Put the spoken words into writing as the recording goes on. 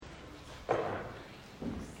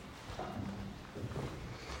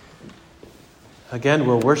Again,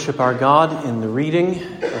 we'll worship our God in the reading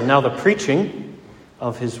and now the preaching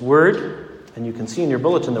of His Word. And you can see in your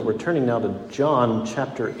bulletin that we're turning now to John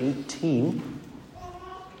chapter 18.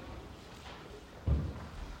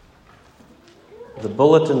 The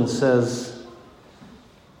bulletin says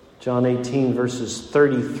John 18 verses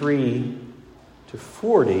 33 to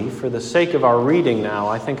 40. For the sake of our reading now,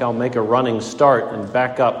 I think I'll make a running start and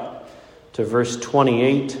back up to verse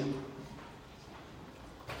 28.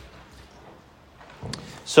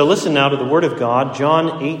 So listen now to the Word of God,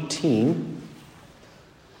 John 18,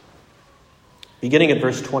 beginning at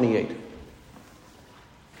verse 28.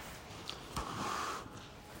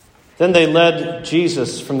 Then they led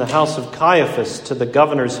Jesus from the house of Caiaphas to the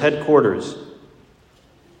governor's headquarters.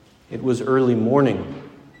 It was early morning.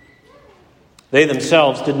 They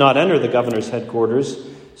themselves did not enter the governor's headquarters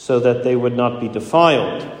so that they would not be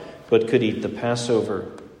defiled, but could eat the Passover.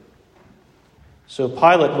 So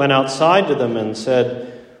Pilate went outside to them and said,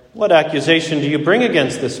 "What accusation do you bring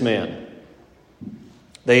against this man?"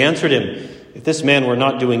 They answered him, "If this man were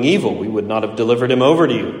not doing evil, we would not have delivered him over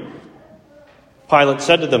to you." Pilate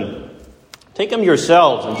said to them, "Take him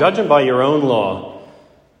yourselves and judge him by your own law."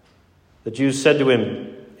 The Jews said to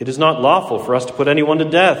him, "It is not lawful for us to put anyone to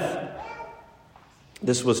death."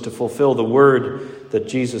 This was to fulfill the word that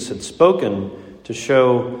Jesus had spoken to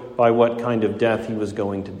show by what kind of death he was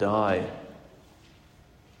going to die.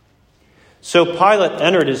 So Pilate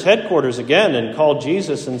entered his headquarters again and called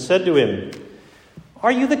Jesus and said to him,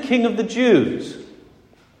 "Are you the king of the Jews?"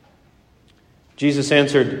 Jesus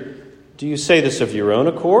answered, "Do you say this of your own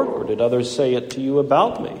accord, or did others say it to you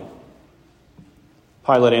about me?"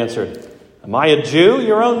 Pilate answered, "Am I a Jew?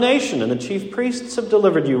 Your own nation and the chief priests have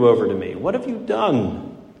delivered you over to me. What have you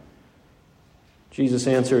done?" Jesus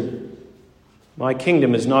answered, "My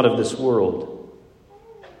kingdom is not of this world.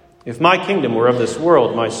 If my kingdom were of this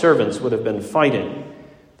world, my servants would have been fighting,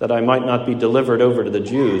 that I might not be delivered over to the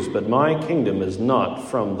Jews, but my kingdom is not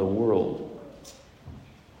from the world."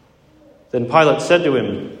 Then Pilate said to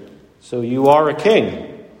him, "So you are a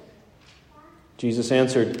king?" Jesus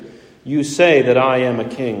answered, "You say that I am a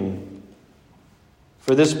king.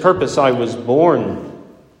 For this purpose I was born,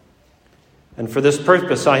 and for this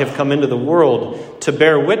purpose I have come into the world, to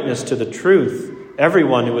bear witness to the truth.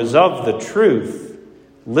 Everyone who is of the truth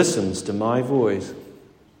listens to my voice."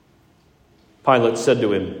 Pilate said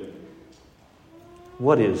to him,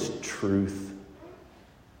 "What is truth?"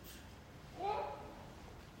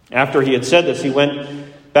 After he had said this, he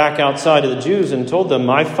went back outside of the Jews and told them,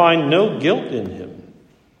 "I find no guilt in him.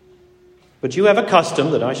 But you have a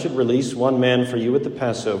custom that I should release one man for you at the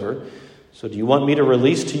Passover. So do you want me to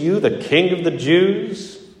release to you the king of the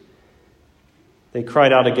Jews?" They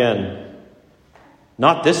cried out again,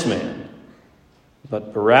 "Not this man,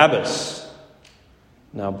 but Barabbas."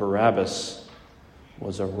 Now Barabbas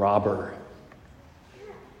was a robber.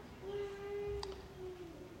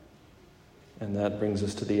 And that brings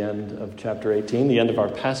us to the end of chapter 18, the end of our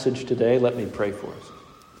passage today. Let me pray for us.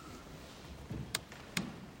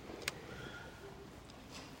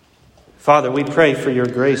 Father, we pray for your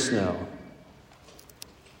grace now.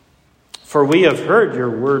 For we have heard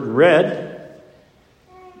your word read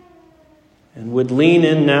and would lean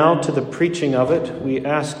in now to the preaching of it. We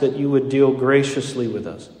ask that you would deal graciously with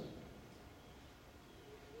us,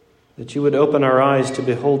 that you would open our eyes to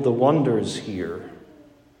behold the wonders here,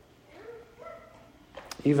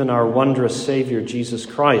 even our wondrous Savior, Jesus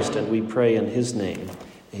Christ, and we pray in his name.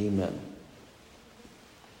 Amen.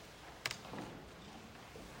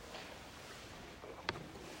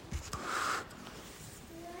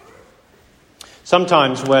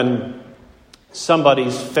 Sometimes when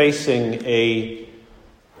somebody's facing a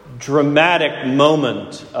dramatic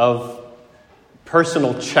moment of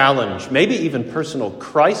personal challenge, maybe even personal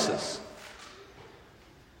crisis,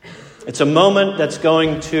 it's a moment that's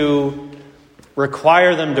going to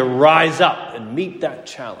require them to rise up and meet that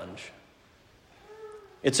challenge.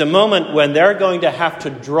 It's a moment when they're going to have to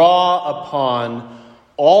draw upon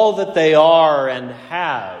all that they are and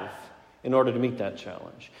have in order to meet that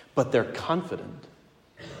challenge. But they're confident.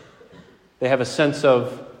 They have a sense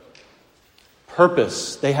of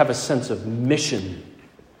purpose. They have a sense of mission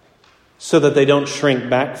so that they don't shrink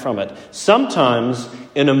back from it. Sometimes,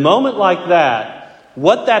 in a moment like that,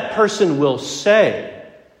 what that person will say,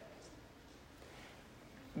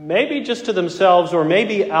 maybe just to themselves or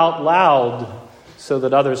maybe out loud so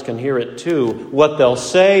that others can hear it too, what they'll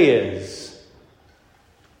say is,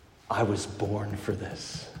 "I was born for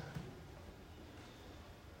this.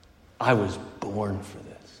 I was born for this."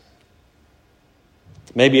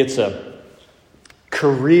 Maybe it's a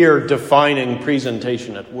career-defining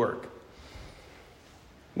presentation at work.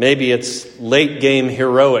 Maybe it's late-game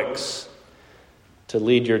heroics to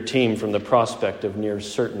lead your team from the prospect of near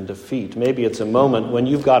certain defeat. Maybe it's a moment when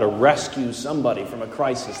you've got to rescue somebody from a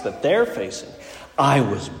crisis that they're facing. I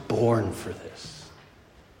was born for this.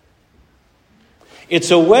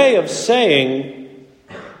 It's a way of saying,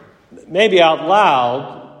 maybe out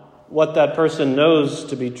loud, what that person knows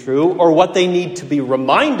to be true, or what they need to be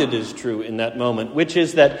reminded is true in that moment, which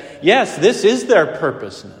is that, yes, this is their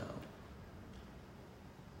purpose now.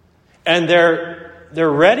 And they're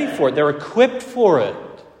ready for it. They're equipped for it,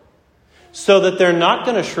 so that they're not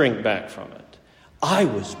going to shrink back from it. I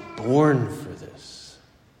was born for this.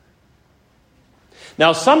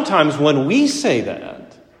 Now, sometimes when we say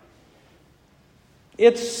that,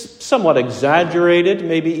 it's somewhat exaggerated,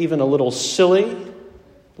 maybe even a little silly.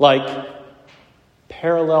 Like,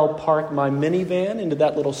 parallel park my minivan into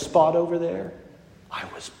that little spot over there. I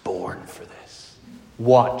was born for this.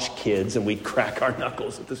 Watch, kids, and we crack our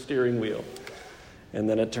knuckles at the steering wheel. And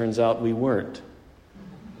then it turns out we weren't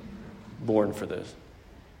born for this.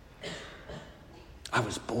 I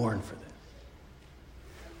was born for this.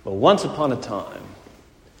 But once upon a time,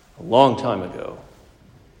 a long time ago,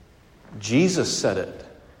 Jesus said it.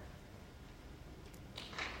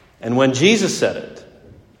 And when Jesus said it,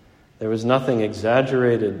 there was nothing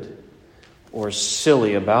exaggerated or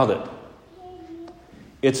silly about it.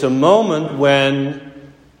 It's a moment when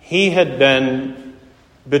he had been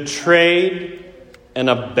betrayed and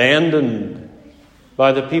abandoned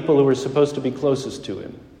by the people who were supposed to be closest to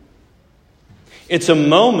him. It's a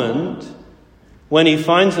moment when he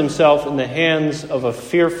finds himself in the hands of a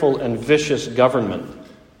fearful and vicious government.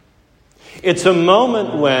 It's a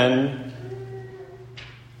moment when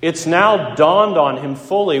it's now dawned on him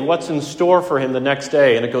fully what's in store for him the next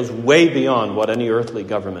day, and it goes way beyond what any earthly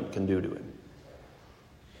government can do to him.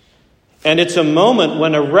 And it's a moment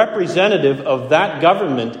when a representative of that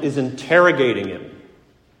government is interrogating him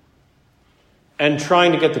and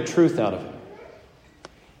trying to get the truth out of him.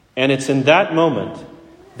 And it's in that moment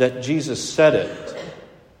that Jesus said it.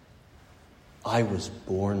 I was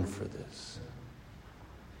born for this.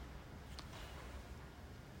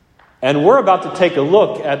 And we're about to take a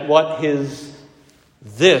look at what his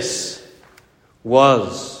this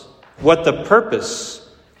was, what the purpose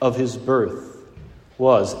of his birth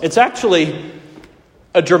was. It's actually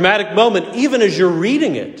a dramatic moment, even as you're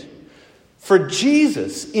reading it, for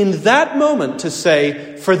Jesus in that moment to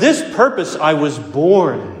say, for this purpose I was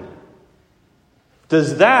born.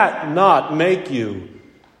 Does that not make you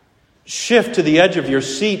shift to the edge of your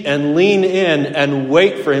seat and lean in and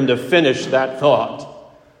wait for him to finish that thought?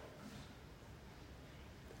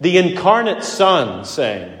 The incarnate Son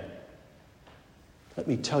saying, let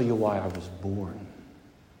me tell you why I was born.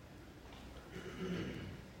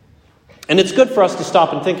 And it's good for us to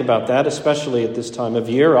stop and think about that, especially at this time of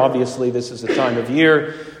year. Obviously, this is a time of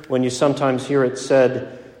year when you sometimes hear it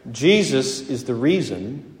said, Jesus is the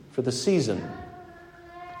reason for the season.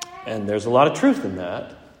 And there's a lot of truth in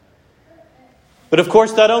that. But of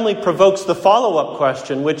course, that only provokes the follow-up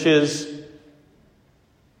question, which is,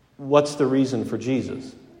 what's the reason for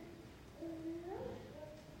Jesus?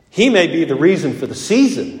 He may be the reason for the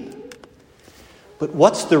season, but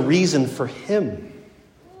what's the reason for him?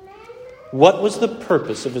 What was the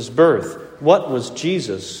purpose of his birth? What was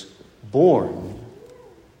Jesus born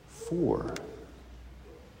for?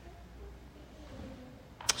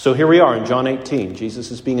 So here we are in John 18.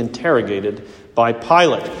 Jesus is being interrogated by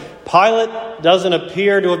Pilate. Pilate doesn't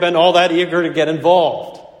appear to have been all that eager to get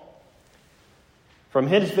involved. From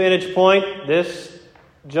his vantage point, this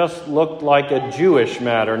just looked like a Jewish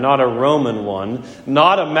matter, not a Roman one,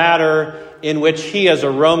 not a matter in which he as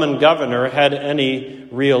a Roman governor had any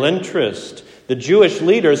real interest. The Jewish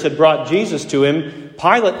leaders had brought Jesus to him.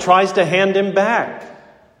 Pilate tries to hand him back.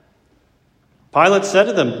 Pilate said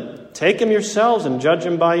to them, take him yourselves and judge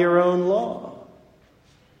him by your own law.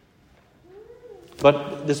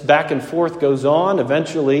 But this back and forth goes on.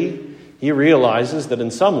 Eventually, he realizes that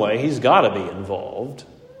in some way he's got to be involved.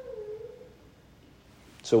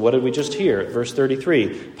 So what did we just hear at verse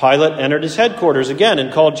 33? Pilate entered his headquarters again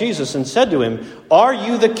and called Jesus and said to him, are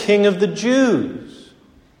you the king of the Jews?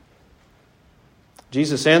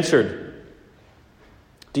 Jesus answered,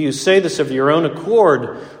 do you say this of your own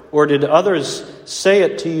accord, or did others say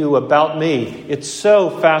it to you about me? It's so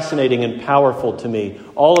fascinating and powerful to me,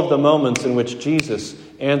 all of the moments in which Jesus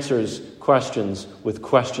answers questions with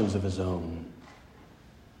questions of his own.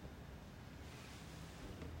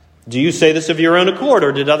 Do you say this of your own accord,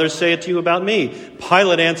 or did others say it to you about me?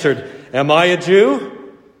 Pilate answered, am I a Jew?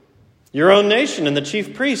 Your own nation and the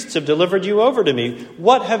chief priests have delivered you over to me.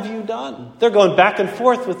 What have you done? They're going back and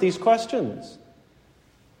forth with these questions.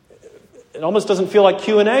 It almost doesn't feel like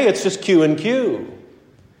Q&A, it's just Q and Q.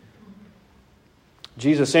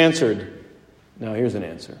 Jesus answered, now here's an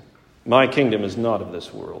answer. My kingdom is not of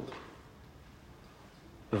this world.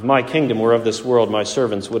 If my kingdom were of this world, my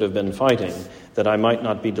servants would have been fighting, that I might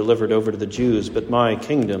not be delivered over to the Jews, but my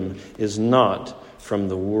kingdom is not from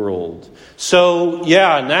the world. So,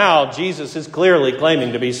 now Jesus is clearly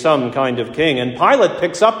claiming to be some kind of king, and Pilate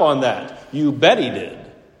picks up on that. You bet he did.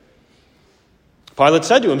 Pilate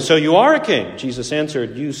said to him, so you are a king? Jesus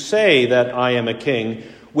answered, you say that I am a king,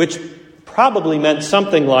 which probably meant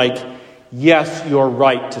something like, yes, you're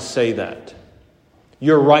right to say that.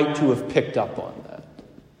 You're right to have picked up on that.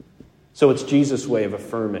 So it's Jesus' way of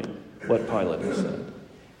affirming what Pilate has said.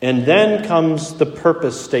 And then comes the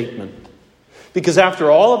purpose statement. Because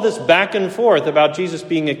after all of this back and forth about Jesus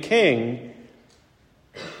being a king,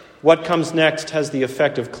 what comes next has the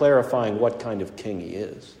effect of clarifying what kind of king he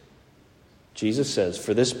is. Jesus says,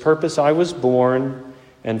 for this purpose I was born,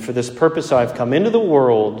 and for this purpose I've come into the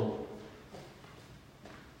world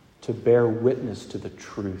to bear witness to the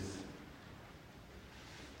truth.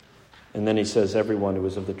 And then he says, everyone who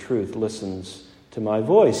is of the truth listens to my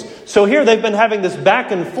voice. So here they've been having this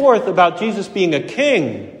back and forth about Jesus being a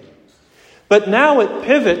king. But now it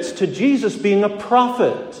pivots to Jesus being a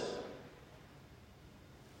prophet.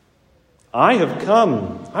 I have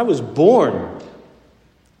come, I was born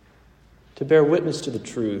to bear witness to the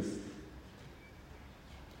truth.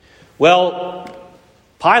 Well,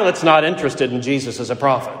 Pilate's not interested in Jesus as a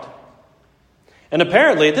prophet. And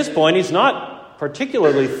apparently at this point he's not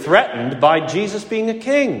particularly threatened by Jesus being a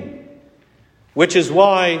king. Which is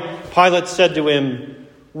why Pilate said to him,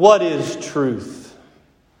 what is truth?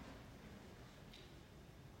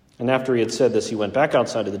 And after he had said this, he went back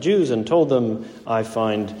outside of the Jews and told them, I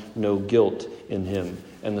find no guilt in him.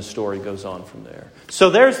 And the story goes on from there.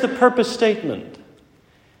 So there's the purpose statement.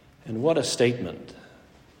 And what a statement.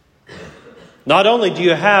 Not only do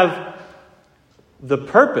you have the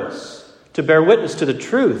purpose to bear witness to the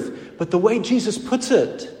truth, but the way Jesus puts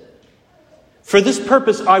it, for this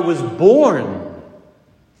purpose I was born.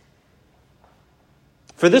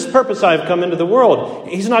 For this purpose I have come into the world.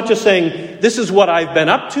 He's not just saying, this is what I've been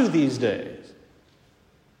up to these days.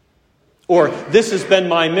 Or this has been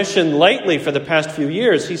my mission lately for the past few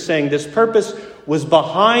years. He's saying this purpose was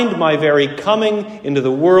behind my very coming into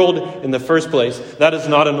the world in the first place. That is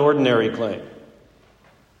not an ordinary claim.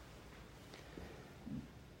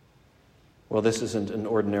 Well, this isn't an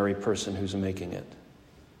ordinary person who's making it.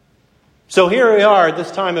 So here we are at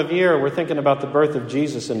this time of year. We're thinking about the birth of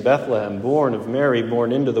Jesus in Bethlehem, born of Mary,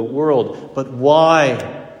 born into the world. But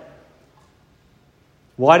why?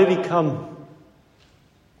 Why did he come?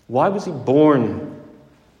 Why was he born?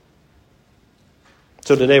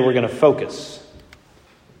 So today we're going to focus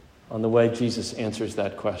on the way Jesus answers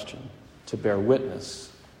that question, to bear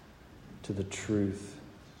witness to the truth.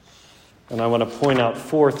 And I want to point out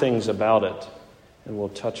 4 things about it, and we'll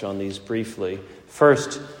touch on these briefly.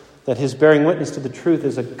 First, that his bearing witness to the truth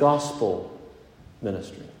is a gospel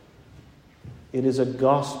ministry. It is a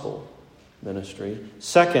gospel ministry.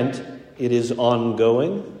 Second, it is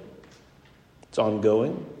ongoing. It's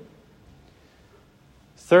ongoing.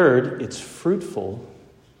 Third, it's fruitful,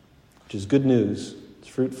 which is good news. It's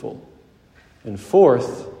fruitful. And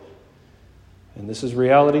fourth, and this is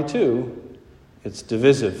reality too, it's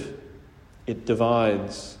divisive. It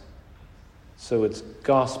divides. So it's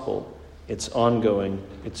gospel, it's ongoing,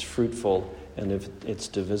 it's fruitful, and it's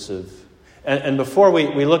divisive. And before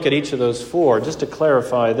we look at each of those 4, just to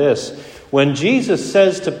clarify this, when Jesus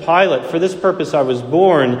says to Pilate, for this purpose I was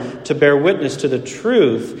born to bear witness to the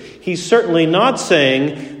truth, he's certainly not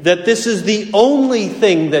saying that this is the only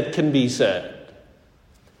thing that can be said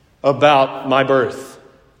about my birth,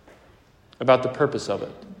 about the purpose of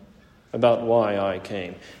it, about why I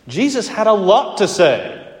came. Jesus had a lot to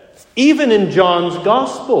say, even in John's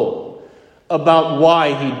gospel, about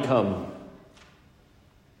why he'd come.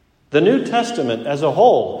 The New Testament as a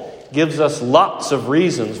whole gives us lots of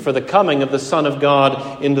reasons for the coming of the Son of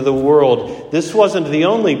God into the world. This wasn't the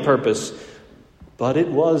only purpose, but it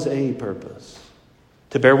was a purpose,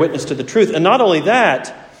 to bear witness to the truth. And not only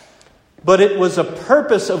that, but it was a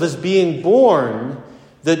purpose of his being born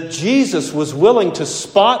that Jesus was willing to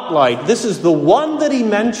spotlight. This is the one that he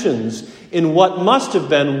mentions in what must have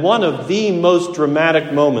been one of the most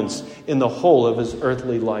dramatic moments in the whole of his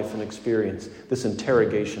earthly life and experience, this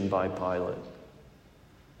interrogation by Pilate.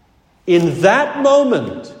 In that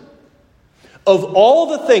moment, of all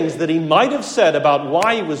the things that he might have said about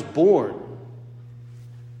why he was born,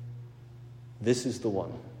 this is the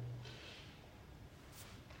one.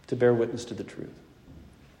 To bear witness to the truth.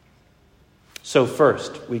 So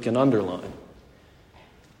first, we can underline,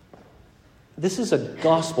 this is a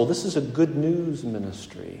gospel, this is a good news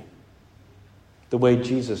ministry, the way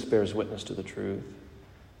Jesus bears witness to the truth.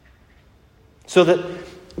 So that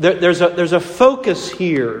there's a focus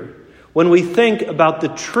here when we think about the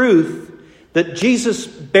truth that Jesus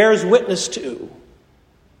bears witness to.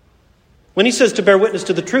 When he says to bear witness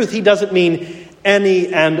to the truth, he doesn't mean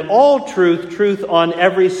any and all truth on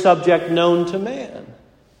every subject known to man.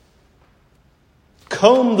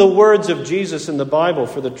 Comb the words of Jesus in the Bible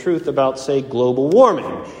for the truth about, say, global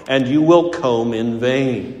warming, and you will comb in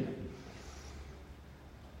vain.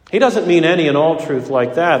 He doesn't mean any and all truth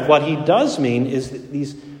like that. What he does mean is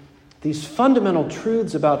these fundamental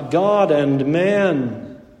truths about God and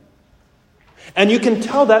man. And you can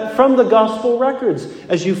tell that from the gospel records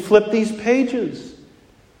as you flip these pages.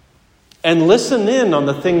 And listen in on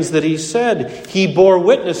the things that he said. He bore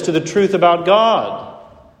witness to the truth about God.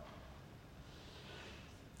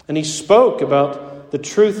 And he spoke about the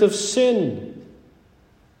truth of sin.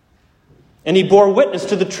 And he bore witness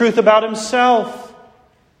to the truth about himself.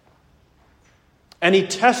 And he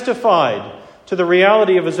testified to the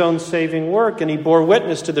reality of his own saving work. And he bore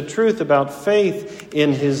witness to the truth about faith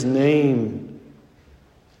in his name.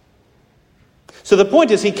 So the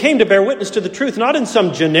point is, he came to bear witness to the truth, not in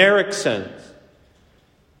some generic sense,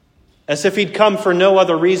 as if he'd come for no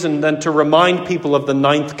other reason than to remind people of the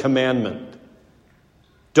 9th commandment.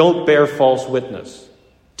 Don't bear false witness.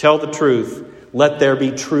 Tell the truth. Let there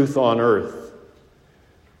be truth on earth.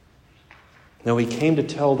 No, he came to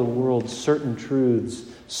tell the world certain truths,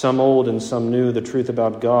 some old and some new, the truth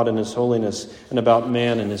about God and his holiness, and about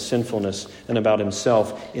man and his sinfulness, and about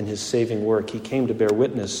himself in his saving work. He came to bear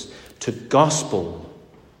witness to gospel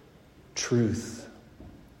truth.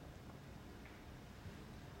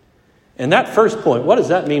 And that first point, what does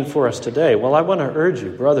that mean for us today? Well, I want to urge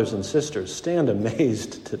you, brothers and sisters, stand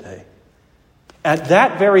amazed today at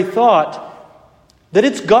that very thought that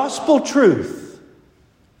it's gospel truth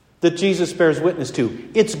that Jesus bears witness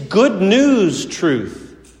to. It's good news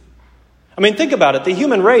truth. I mean, think about it. The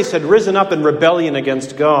human race had risen up in rebellion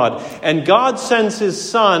against God, and God sends his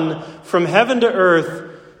Son from heaven to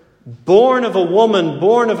earth, born of a woman,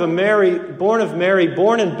 born of Mary,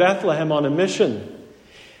 born in Bethlehem on a mission.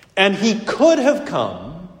 And he could have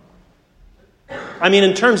come,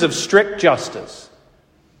 in terms of strict justice,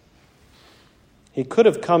 he could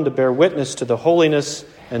have come to bear witness to the holiness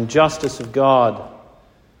and justice of God,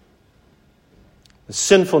 the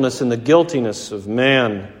sinfulness and the guiltiness of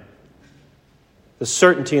man, the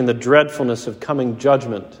certainty and the dreadfulness of coming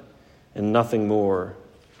judgment, and nothing more.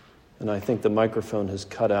 And I think the microphone has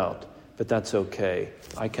cut out, but that's okay.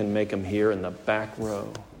 I can make him here in the back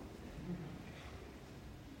row.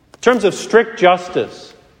 In terms of strict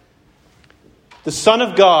justice, the Son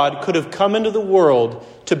of God could have come into the world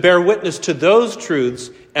to bear witness to those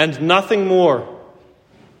truths and nothing more.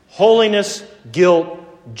 Holiness, guilt,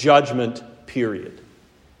 judgment, period.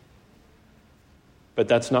 But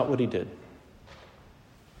that's not what he did.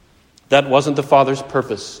 That wasn't the Father's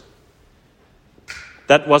purpose.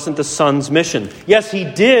 That wasn't the Son's mission. Yes, he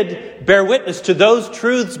did bear witness to those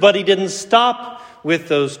truths, but he didn't stop with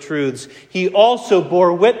those truths. He also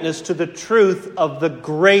bore witness to the truth of the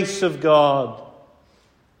grace of God,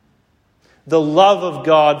 the love of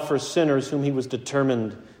God for sinners whom he was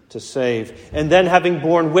determined to save. And then, having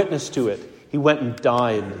borne witness to it, he went and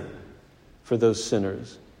died for those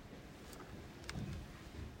sinners.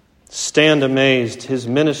 Stand amazed. His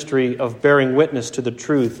ministry of bearing witness to the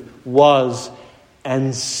truth was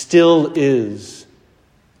and still is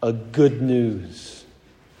a good news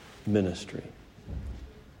ministry.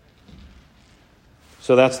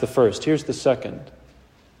 So that's the first. Here's the second.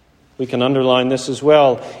 We can underline this as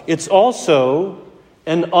well. It's also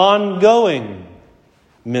an ongoing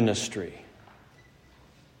ministry.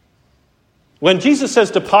 When Jesus says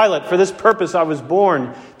to Pilate, "For this purpose I was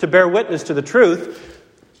born, to bear witness to the truth,"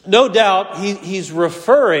 no doubt he's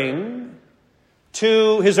referring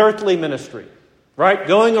to his earthly ministry, right?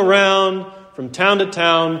 Going around from town to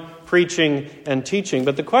town, preaching and teaching.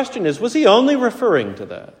 But the question is, was he only referring to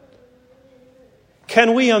that?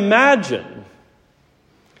 Can we imagine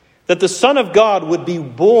that the Son of God would be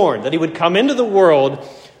born, that he would come into the world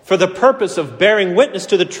for the purpose of bearing witness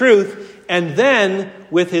to the truth, and then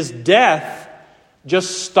with his death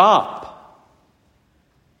just stop?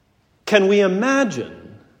 Can we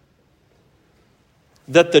imagine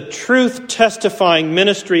that the truth testifying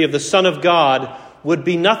ministry of the Son of God would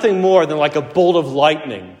be nothing more than like a bolt of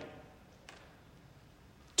lightning,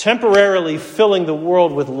 temporarily filling the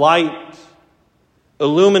world with light,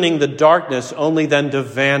 illumining the darkness, only then to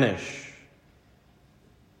vanish?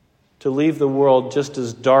 to leave the world just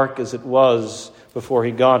as dark as it was before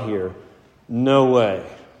he got here? No way.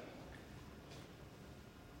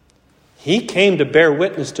 He came to bear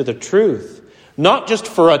witness to the truth, not just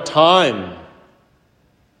for a time,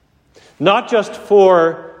 not just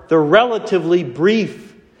for the relatively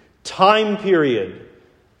brief time period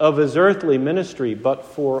of his earthly ministry, but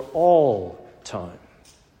for all time.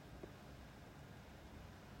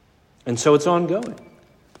 And so it's ongoing.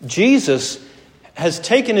 Jesus has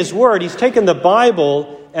taken his word, he's taken the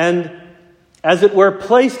Bible and, as it were,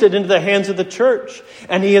 placed it into the hands of the church.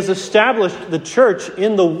 And he has established the church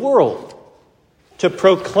in the world to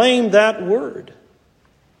proclaim that word.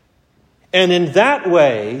 And in that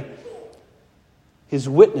way, his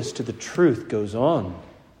witness to the truth goes on.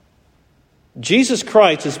 Jesus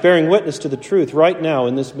Christ is bearing witness to the truth right now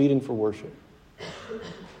in this meeting for worship.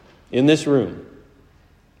 In this room.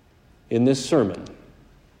 In this sermon.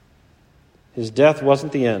 His death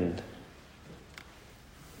wasn't the end.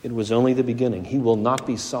 It was only the beginning. He will not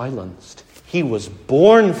be silenced. He was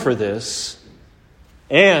born for this,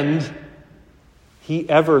 and he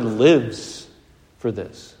ever lives for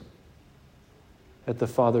this at the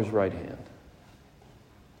Father's right hand.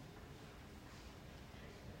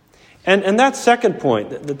 And that second point,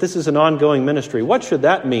 that this is an ongoing ministry, what should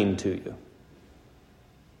that mean to you?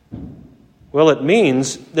 Well, it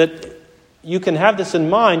means that you can have this in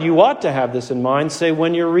mind, you ought to have this in mind, say,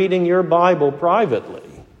 when you're reading your Bible privately.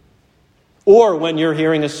 Or when you're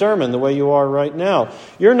hearing a sermon the way you are right now.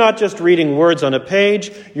 You're not just reading words on a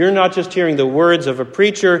page. You're not just hearing the words of a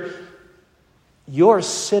preacher. You're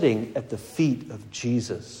sitting at the feet of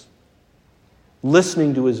Jesus,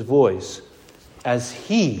 listening to his voice as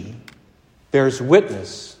he bears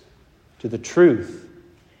witness to the truth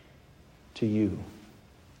to you.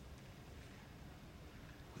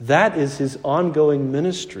 That is his ongoing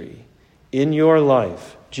ministry in your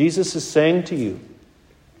life. Jesus is saying to you,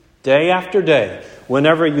 day after day,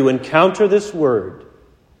 whenever you encounter this word,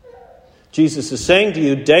 Jesus is saying to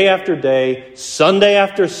you day after day, Sunday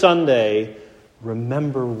after Sunday,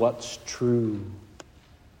 remember what's true.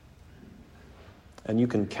 And you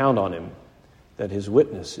can count on him that his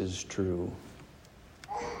witness is true.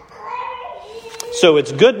 So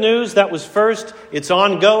it's good news, that was first. It's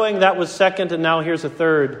ongoing, that was second. And now here's a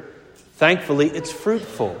third. Thankfully, it's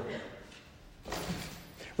fruitful.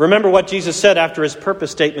 Remember what Jesus said after his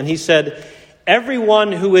purpose statement. He said,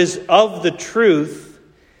 everyone who is of the truth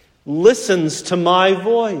listens to my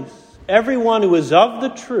voice. Everyone who is of the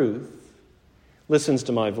truth listens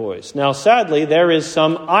to my voice. Now, sadly, there is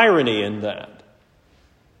some irony in that.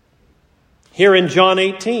 Here in John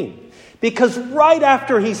 18. Because right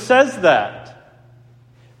after he says that,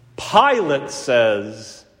 Pilate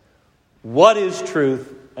says, what is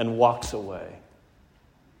truth? And walks away.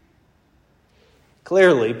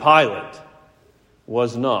 Clearly, Pilate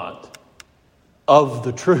was not of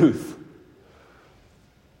the truth.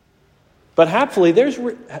 But happily, there's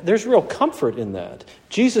real comfort in that.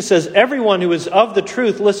 Jesus says, everyone who is of the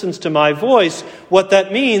truth listens to my voice. What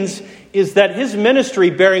that means is that his ministry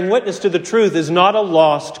bearing witness to the truth is not a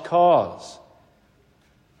lost cause.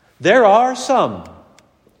 There are some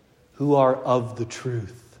who are of the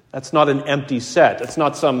truth. That's not an empty set. That's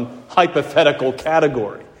not some hypothetical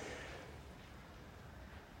category.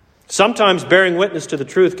 Sometimes bearing witness to the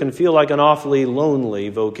truth can feel like an awfully lonely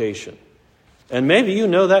vocation. And maybe you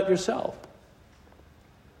know that yourself.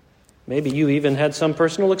 Maybe you even had some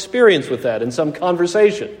personal experience with that in some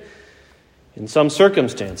conversation, in some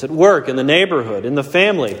circumstance, at work, in the neighborhood, in the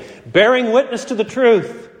family. Bearing witness to the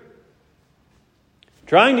truth.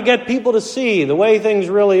 Trying to get people to see the way things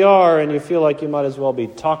really are, and you feel like you might as well be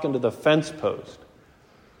talking to the fence post.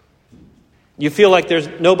 You feel like there's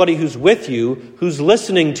nobody who's with you, who's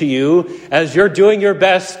listening to you as you're doing your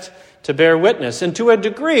best to bear witness. And to a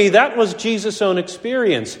degree, that was Jesus' own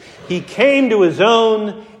experience. He came to his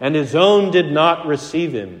own, and his own did not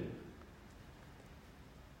receive him.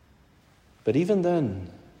 But even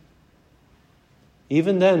then,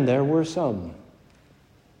 there were some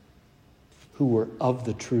who were of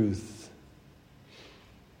the truth.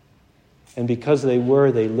 And because they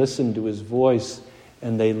listened to his voice,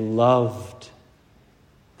 and they loved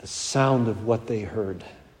the sound of what they heard.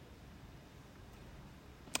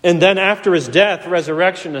 And then after his death,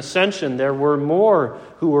 resurrection, ascension, there were more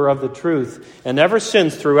who were of the truth. And ever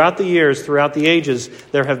since, throughout the years, throughout the ages,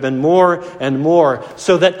 there have been more and more.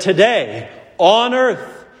 So that today, on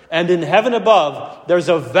earth and in heaven above, there's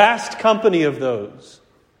a vast company of those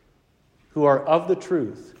who are of the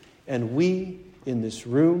truth. And we, in this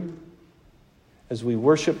room, as we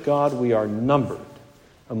worship God, we are numbered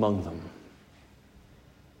among them.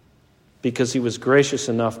 because he was gracious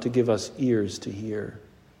enough to give us ears to hear.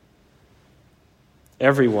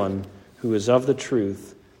 Everyone who is of the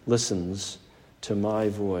truth listens to my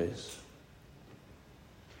voice.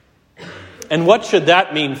 And what should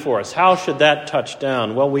that mean for us? How should that touch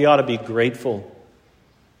down? Well, we ought to be grateful.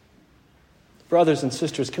 Brothers and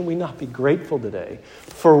sisters, can we not be grateful today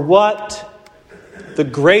for what the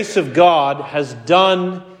grace of God has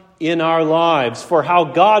done in our lives, for how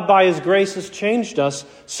God by his grace has changed us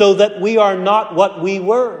so that we are not what we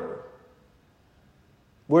were.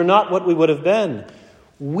 We're not what we would have been.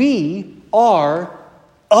 We are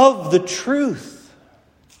of the truth.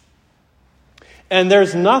 And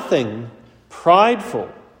there's nothing prideful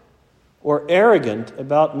or arrogant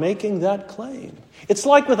about making that claim. It's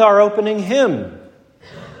like with our opening hymn.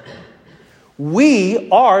 We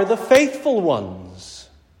are the faithful ones.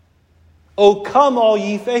 O come, all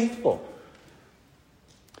ye faithful.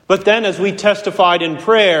 But then, as we testified in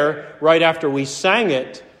prayer right after we sang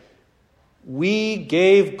it, we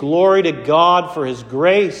gave glory to God for his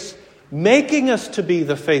grace, making us to be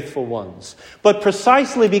the faithful ones. But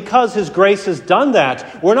precisely because his grace has done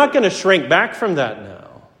that, we're not going to shrink back from that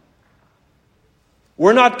now.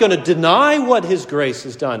 We're not going to deny what his grace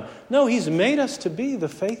has done. No, he's made us to be the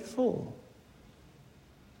faithful,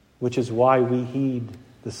 which is why we heed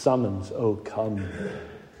the summons, O come.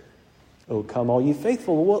 O come, all ye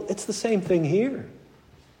faithful. Well, it's the same thing here.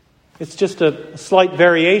 It's just a slight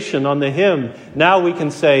variation on the hymn. Now we can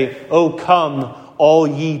say, O come, all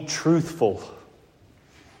ye truthful.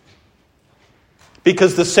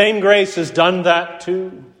 Because the same grace has done that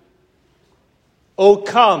too. O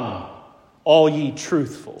come, all ye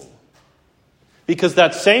truthful. Because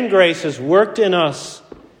that same grace has worked in us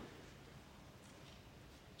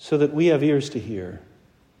so that we have ears to hear.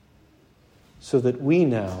 So that we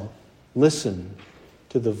now listen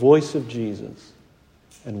to the voice of Jesus.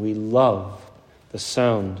 And we love the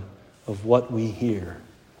sound of what we hear.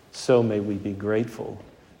 So may we be grateful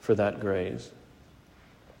for that grace.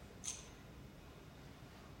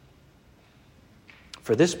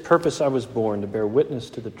 For this purpose I was born, to bear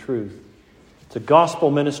witness to the truth. It's a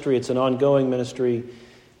gospel ministry. It's an ongoing ministry.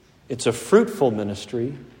 It's a fruitful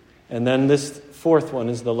ministry. And then this fourth one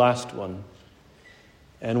is the last one.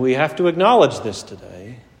 And we have to acknowledge this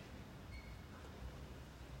today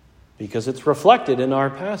because it's reflected in our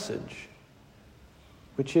passage,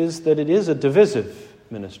 which is that it is a divisive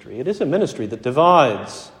ministry. It is a ministry that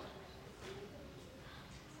divides.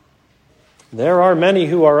 There are many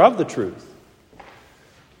who are of the truth,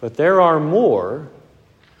 but there are more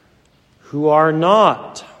who are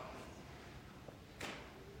not.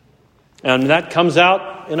 And that comes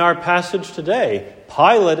out in our passage today.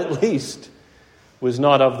 Pilate, at least, was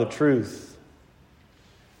not of the truth.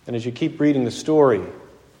 And as you keep reading the story,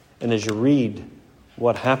 and as you read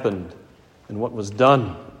what happened and what was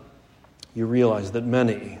done, you realize that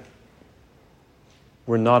many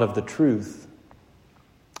were not of the truth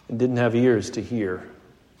and didn't have ears to hear.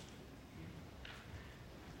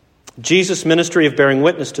 Jesus' ministry of bearing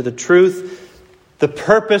witness to the truth, the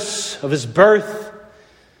purpose of his birth,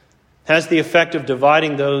 has the effect of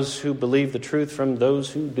dividing those who believe the truth from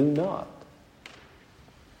those who do not.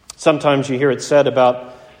 Sometimes you hear it said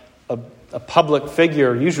about a public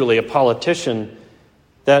figure, usually a politician,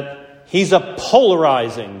 that he's a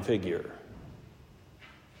polarizing figure.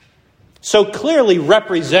 So clearly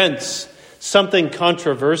represents something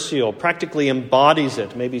controversial, practically embodies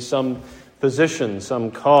it, maybe some position,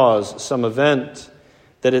 some cause, some event,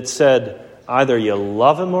 that it said, either you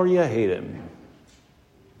love him or you hate him.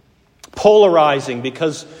 Polarizing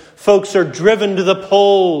because folks are driven to the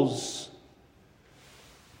polls.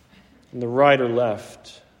 And the right or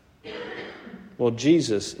left. Well,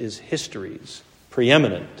 Jesus is history's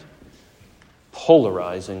preeminent,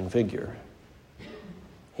 polarizing figure.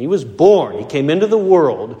 He was born. He came into the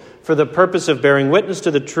world for the purpose of bearing witness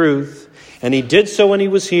to the truth. And he did so when he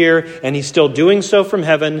was here. And he's still doing so from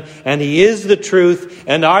heaven. And he is the truth.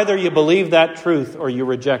 And either you believe that truth or you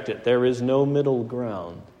reject it. There is no middle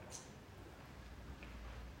ground.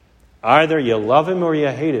 Either you love him or you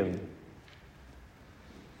hate him.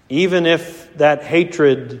 Even if that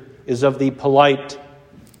hatred is of the polite,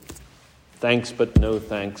 thanks but no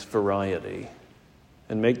thanks variety.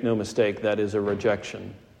 And make no mistake, that is a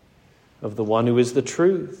rejection of the one who is the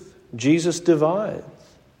truth. Jesus divides.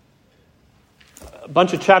 A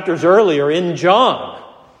bunch of chapters earlier in John,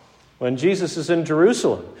 when Jesus is in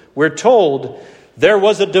Jerusalem, we're told there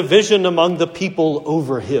was a division among the people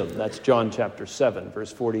over him. That's John chapter 7,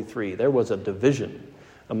 verse 43. There was a division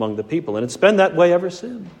among the people, and it's been that way ever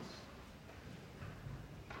since.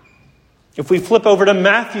 If we flip over to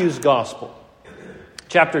Matthew's gospel,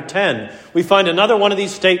 chapter 10, we find another one of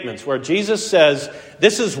these statements where Jesus says,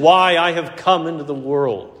 "This is why I have come into the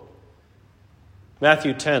world."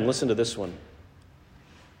 Matthew 10, listen to this one.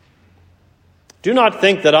 "Do not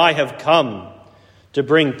think that I have come to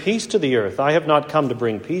bring peace to the earth. I have not come to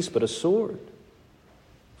bring peace, but a sword.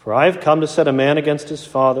 For I have come to set a man against his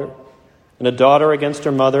father, and a daughter against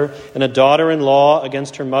her mother, and a daughter-in-law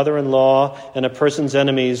against her mother-in-law, and a person's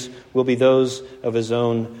enemies will be those of his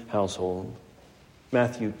own household."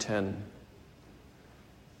 Matthew 10.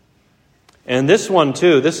 And this one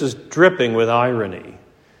too, this is dripping with irony,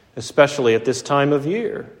 especially at this time of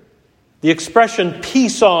year. The expression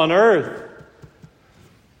 "peace on earth,"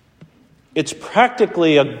 it's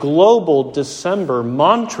practically a global December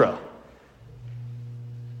mantra.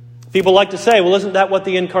 People like to say, well, isn't that what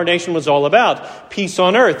the incarnation was all about? Peace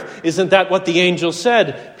on earth. Isn't that what the angel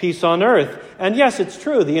said? Peace on earth. And yes, it's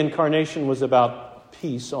true, the incarnation was about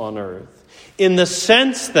peace on earth, in the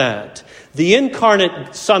sense that the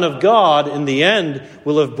incarnate Son of God, in the end,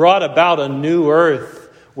 will have brought about a new earth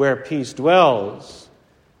where peace dwells,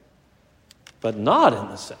 but not in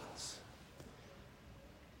the sense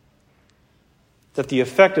that the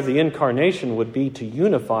effect of the incarnation would be to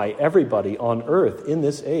unify everybody on earth in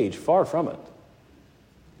this age. Far from it.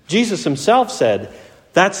 Jesus himself said,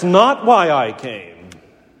 "That's not why I came.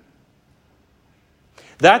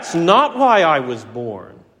 That's not why I was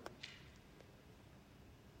born."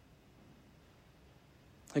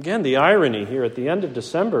 Again, the irony here at the end of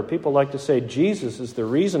December, people like to say Jesus is the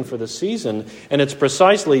reason for the season, and it's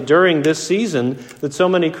precisely during this season that so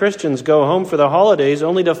many Christians go home for the holidays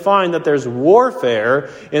only to find that there's warfare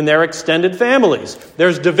in their extended families.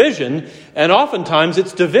 There's division, and oftentimes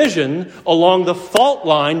it's division along the fault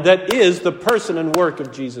line that is the person and work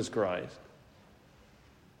of Jesus Christ.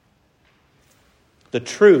 The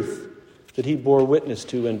truth that he bore witness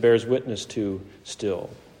to and bears witness to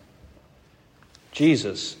still.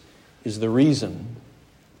 Jesus is the reason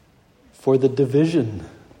for the division.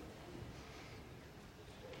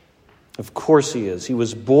 Of course he is. He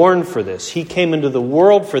was born for this. He came into the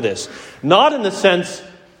world for this. Not in the sense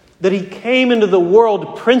that he came into the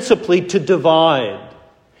world principally to divide,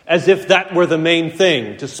 as if that were the main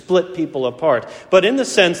thing, to split people apart. But in the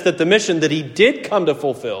sense that the mission that he did come to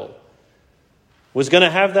fulfill was going to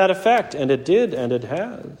have that effect. And it did, and it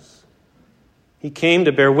has. He came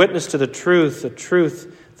to bear witness to the truth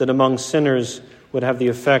that among sinners would have the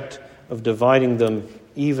effect of dividing them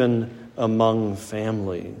even among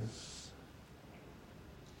families.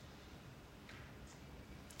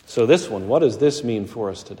 So this one, what does this mean for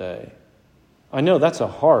us today? I know that's a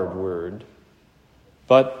hard word,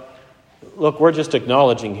 but look, we're just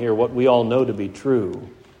acknowledging here what we all know to be true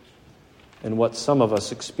and what some of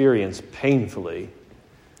us experience painfully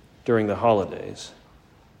during the holidays.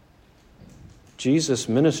 Jesus'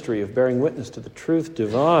 ministry of bearing witness to the truth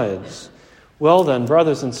divides. Well then,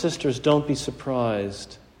 brothers and sisters, don't be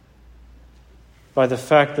surprised by the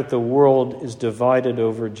fact that the world is divided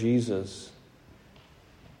over Jesus.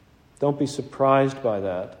 Don't be surprised by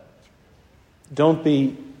that. Don't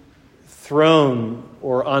be thrown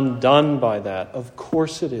or undone by that. Of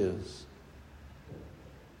course it is.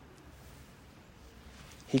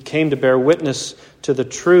 He came to bear witness to the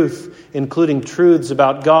truth, including truths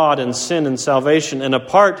about God and sin and salvation. And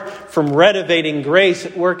apart from renovating grace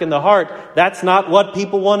at work in the heart, that's not what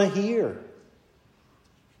people want to hear.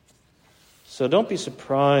 So don't be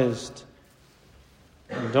surprised.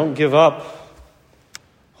 Don't give up.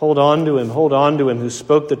 Hold on to him who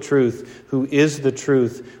spoke the truth, who is the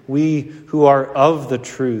truth. We who are of the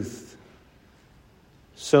truth,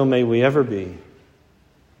 so may we ever be.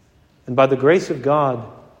 And by the grace of God,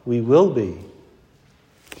 we will be.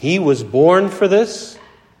 He was born for this.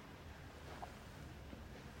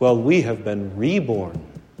 Well, we have been reborn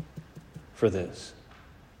for this.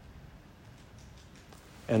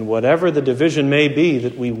 And whatever the division may be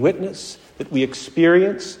that we witness, that we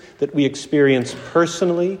experience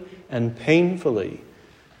personally and painfully,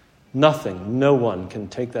 nothing, no one can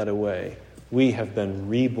take that away. We have been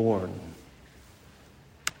reborn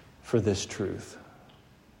for this truth.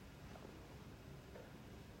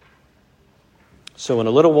 So in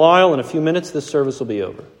a little while, in a few minutes, this service will be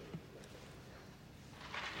over.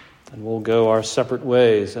 And we'll go our separate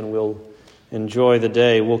ways and we'll enjoy the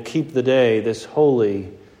day. We'll keep the day, this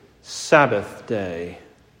holy Sabbath day.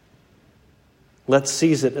 Let's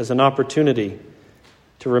seize it as an opportunity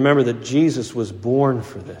to remember that Jesus was born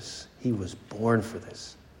for this. He was born for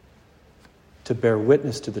this. To bear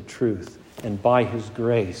witness to the truth. And by his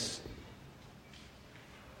grace,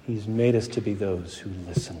 he's made us to be those who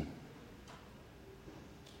listen.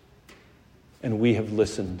 And we have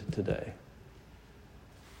listened today.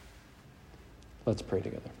 Let's pray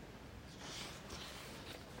together.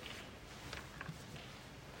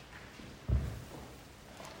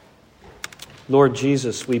 Lord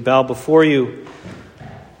Jesus, we bow before you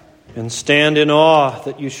and stand in awe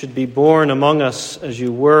that you should be born among us as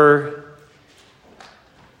you were,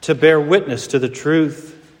 to bear witness to the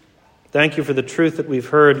truth. Thank you for the truth that we've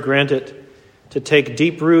heard. Grant it to take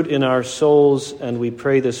deep root in our souls, and we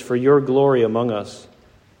pray this for your glory among us.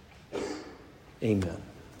 Amen.